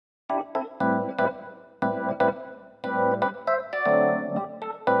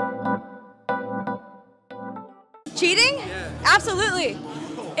Absolutely.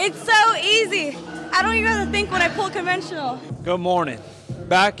 It's so easy. I don't even have to think when I pull conventional. Good morning.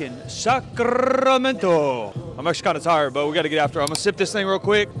 Back in Sacramento. I'm actually kind of tired, but we got to get after it. I'm going to sip this thing real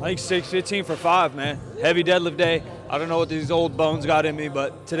quick. I think 6:15 for 5, man. Heavy deadlift day. I don't know what these old bones got in me,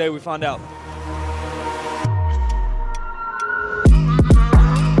 but today we find out.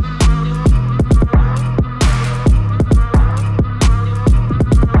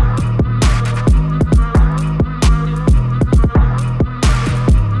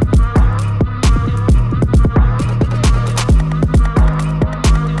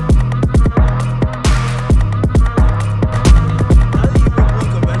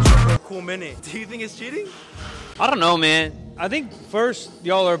 Do you think it's cheating? I don't know, man. I think first,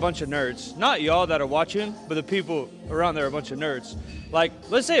 y'all are a bunch of nerds. Not y'all that are watching, but the people around there are a bunch of nerds. Like,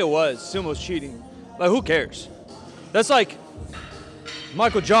 let's say it was sumo's cheating. Like, who cares? That's like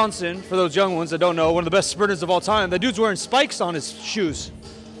Michael Johnson, for those young ones that don't know, one of the best sprinters of all time. That dude's wearing spikes on his shoes.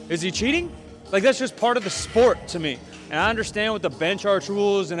 Is he cheating? Like, that's just part of the sport to me. And I understand with the bench arch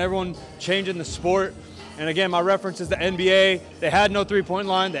rules and everyone changing the sport. And again, my reference is the NBA. They had no three-point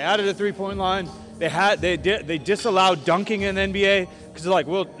line. They added a three-point line. They disallowed dunking in the NBA because of like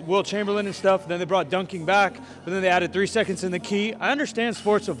Will Chamberlain and stuff. Then they brought dunking back, but then they added 3 seconds in the key. I understand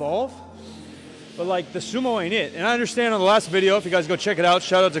sports evolve, but like the sumo ain't it. And I understand on the last video, if you guys go check it out,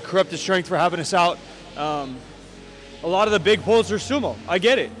 shout out to Corrupted Strength for having us out. A lot of the big pulls are sumo. I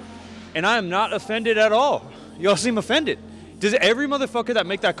get it. And I am not offended at all. Y'all seem offended. Does every motherfucker that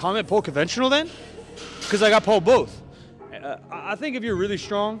make that comment pull conventional then? Because I pull both. I think if you're really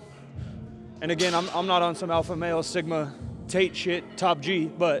strong, and again, I'm not on some alpha male sigma Tate shit, top G,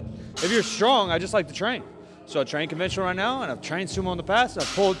 but if you're strong, I just like to train. So I train conventional right now, and I've trained sumo in the past.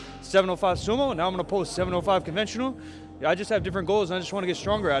 I've pulled 705 sumo, and now I'm gonna pull 705 conventional. I just have different goals, and I just wanna get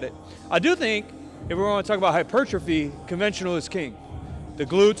stronger at it. I do think, if we wanna talk about hypertrophy, conventional is king. The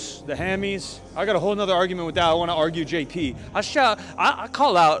glutes, the hammies. I got a whole nother argument with that. I wanna argue JP. I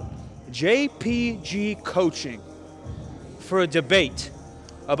call out JPG coaching for a debate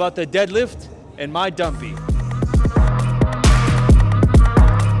about the deadlift and my dumpy.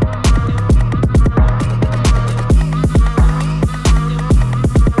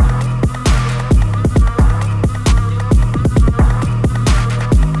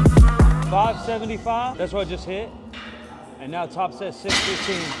 $575, that's what I just hit. And now top set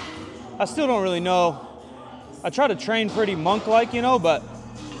 615. I still don't really know. I try to train pretty monk-like, you know, but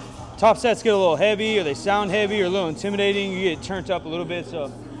top sets get a little heavy, or they sound heavy, or a little intimidating. You get turned up a little bit,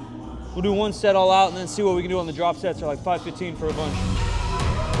 so we'll do one set all out and then see what we can do on the drop sets, or like 515 for a bunch.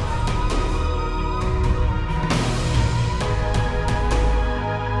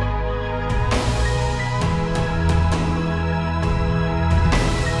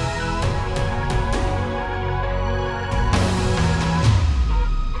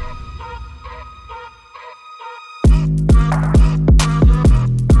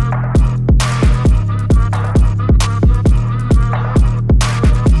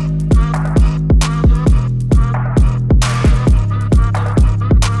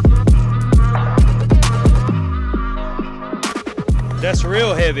 That's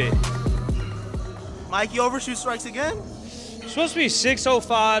real heavy. Mike, you overshoot strikes again? It's supposed to be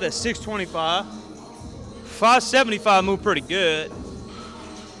 605 to 625. 575 moved pretty good.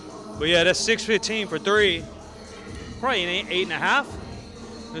 But yeah, that's 615 for 3. Probably an 8.5.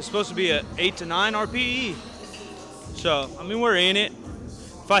 It's supposed to be an 8 to 9 RPE. So, I mean, we're in it.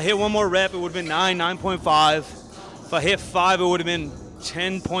 If I hit one more rep, it would have been 9.5. If I hit 5, it would have been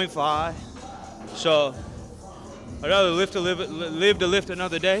 10.5. So, I'd rather live to lift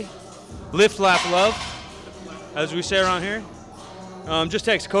another day. Lift, laugh, love, as we say around here. Just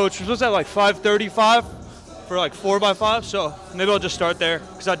text coach. We're supposed to have like 535 for like 4x5, so maybe I'll just start there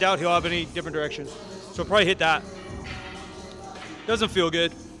because I doubt he'll have any different directions. So I'll probably hit that. Doesn't feel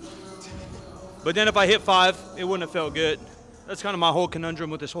good. But then if I hit 5, it wouldn't have felt good. That's kind of my whole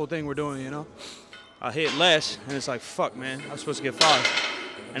conundrum with this whole thing we're doing, you know? I hit less, and it's like, fuck, man, I was supposed to get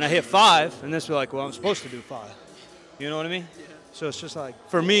 5. And I hit 5, and this was like, well, I'm supposed to do 5. You know what I mean? Yeah. So it's just like,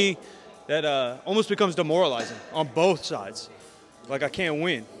 for me, that almost becomes demoralizing on both sides. Like I can't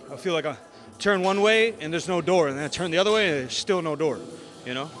win. I feel like I turn one way and there's no door, and then I turn the other way and there's still no door,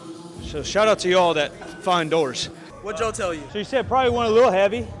 you know? So shout out to y'all that find doors. What'd Joe tell you? So you said probably went a little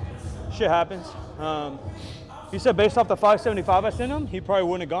heavy. Shit happens. He said based off the 575 I sent him, he probably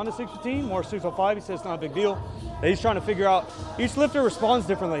wouldn't have gone to 615, more 605. He said it's not a big deal. He's trying to figure out, each lifter responds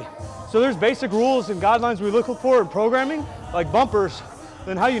differently. So there's basic rules and guidelines we look for in programming, like bumpers,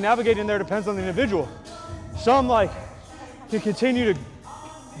 then how you navigate in there depends on the individual. Some like can continue to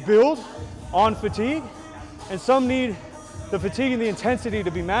build on fatigue, and some need the fatigue and the intensity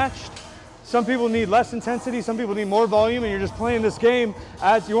to be matched. Some people need less intensity, some people need more volume, and you're just playing this game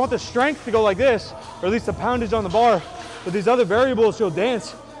as you want the strength to go like this, or at least the poundage on the bar, but these other variables you'll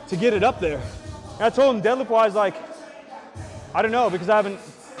dance to get it up there. And I told him deadlift wise, like, I don't know, because I haven't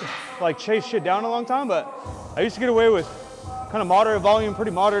like chased shit down in a long time, but I used to get away with kind of moderate volume,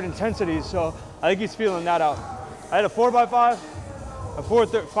 pretty moderate intensities, so I think he's feeling that out. I had a 4x5, a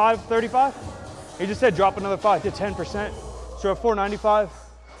 535. He just said drop another 5, get 10%. So at 495,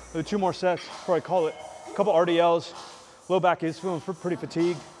 with 2 more sets before I call it. A couple RDLs, low back is feeling pretty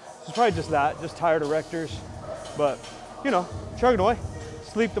fatigued. So it's probably just that, just tired erectors. But, you know, chugging away.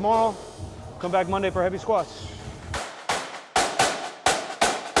 Sleep tomorrow, come back Monday for heavy squats.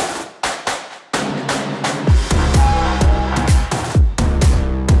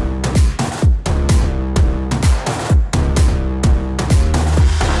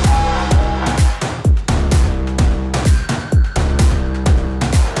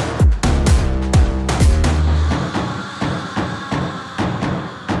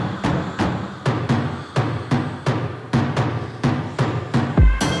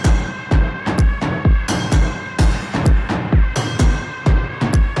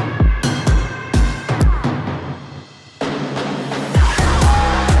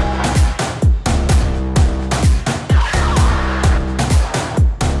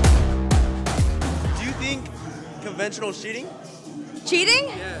 Conventional cheating? Cheating?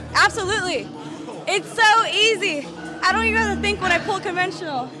 Yeah. Absolutely. It's so easy. I don't even have to think when I pull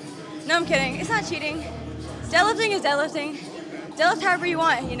conventional. No, I'm kidding. It's not cheating. Deadlifting is deadlifting. Deadlift however you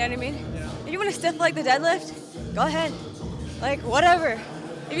want, you know what I mean? Yeah. If you want to stiff like the deadlift, go ahead. Like, whatever.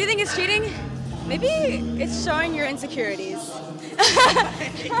 If you think it's cheating, maybe it's showing your insecurities.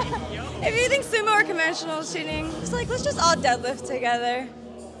 If you think sumo or conventional is cheating, it's like, let's just all deadlift together,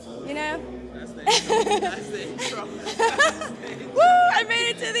 you know? That's the intro. Woo! I made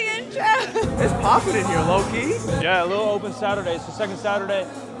it to the intro. It's popping in here, low key. Yeah, a little open Saturday. So second Saturday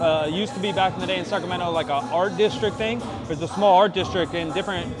used to be back in the day in Sacramento like an art district thing. There's a small art district and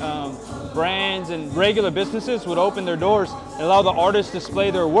different brands and regular businesses would open their doors and allow the artists to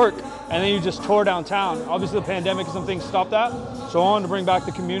display their work. And then you just tour downtown. Obviously the pandemic and some things stopped that. So I wanted to bring back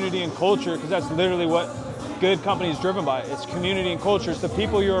the community and culture because that's literally what good company is driven by. It's community and culture. It's the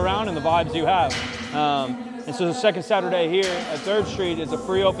people you're around and the vibes you have. And so the second Saturday here at 3rd Street is a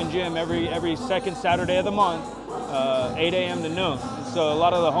free open gym every second Saturday of the month, 8 a.m. to noon. And so a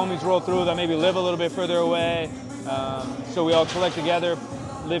lot of the homies roll through that maybe live a little bit further away. So we all collect together,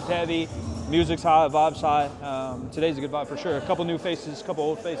 lift heavy, music's high, vibe's high. Today's a good vibe for sure. A couple new faces, a couple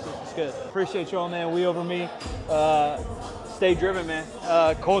old faces, it's good. Appreciate y'all, man. We over me. Stay driven, man.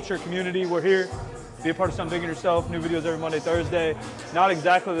 Culture, community, we're here. Be a part of something bigger than yourself. New videos every Monday, Thursday. Not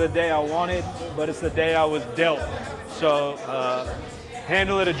exactly the day I wanted, but it's the day I was dealt. So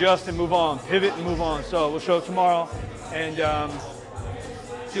handle it, adjust, and move on. Pivot and move on. So we'll show up tomorrow and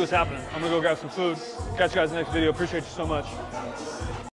see what's happening. I'm gonna go grab some food. Catch you guys in the next video. Appreciate you so much.